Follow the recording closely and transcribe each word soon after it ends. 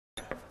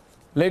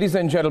Ladies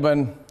and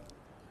gentlemen,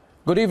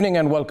 good evening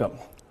and welcome.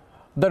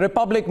 The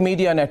Republic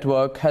Media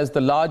Network has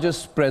the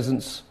largest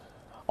presence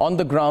on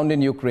the ground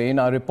in Ukraine.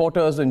 Our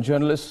reporters and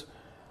journalists,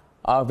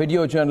 our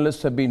video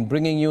journalists have been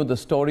bringing you the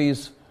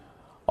stories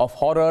of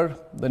horror,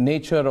 the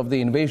nature of the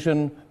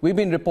invasion. We've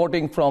been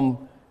reporting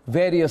from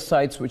various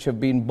sites which have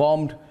been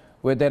bombed,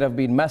 where there have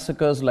been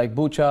massacres like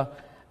Bucha.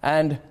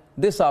 And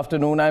this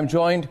afternoon, I'm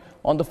joined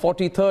on the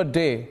 43rd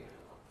day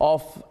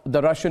of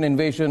the Russian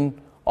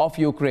invasion of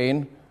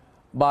Ukraine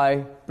by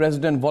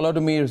President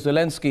Volodymyr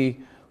Zelenskyy,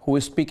 who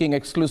is speaking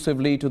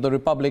exclusively to the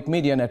Republic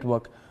Media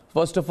Network.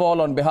 First of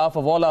all, on behalf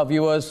of all our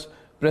viewers,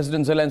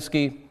 President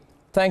Zelenskyy,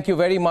 thank you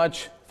very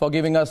much for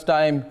giving us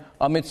time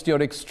amidst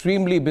your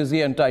extremely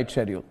busy and tight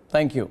schedule.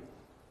 Thank you.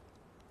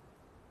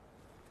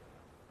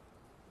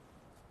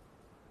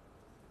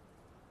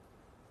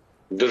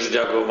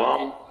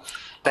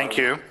 Thank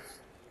you,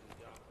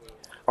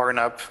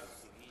 Arnab,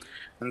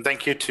 and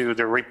thank you to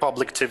the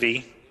Republic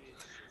TV.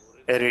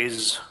 It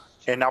is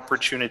an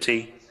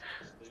opportunity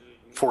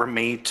for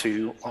me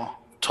to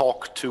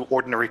talk to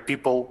ordinary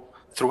people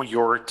through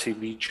your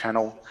TV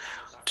channel,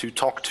 to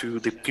talk to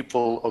the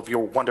people of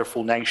your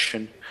wonderful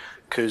nation,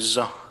 because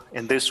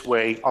in this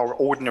way our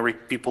ordinary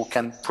people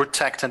can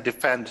protect and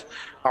defend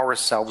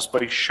ourselves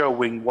by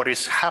showing what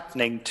is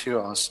happening to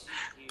us,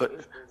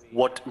 but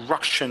what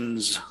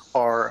Russians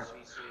are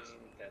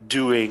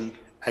doing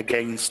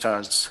against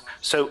us.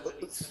 So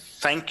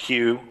thank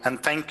you,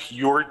 and thank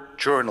your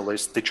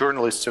journalists, the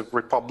journalists of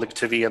Republic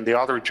TV and the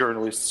other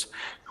journalists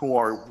who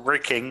are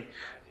working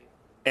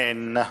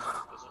in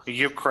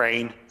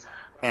Ukraine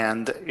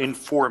and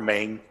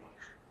informing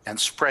and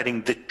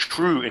spreading the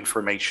true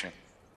information.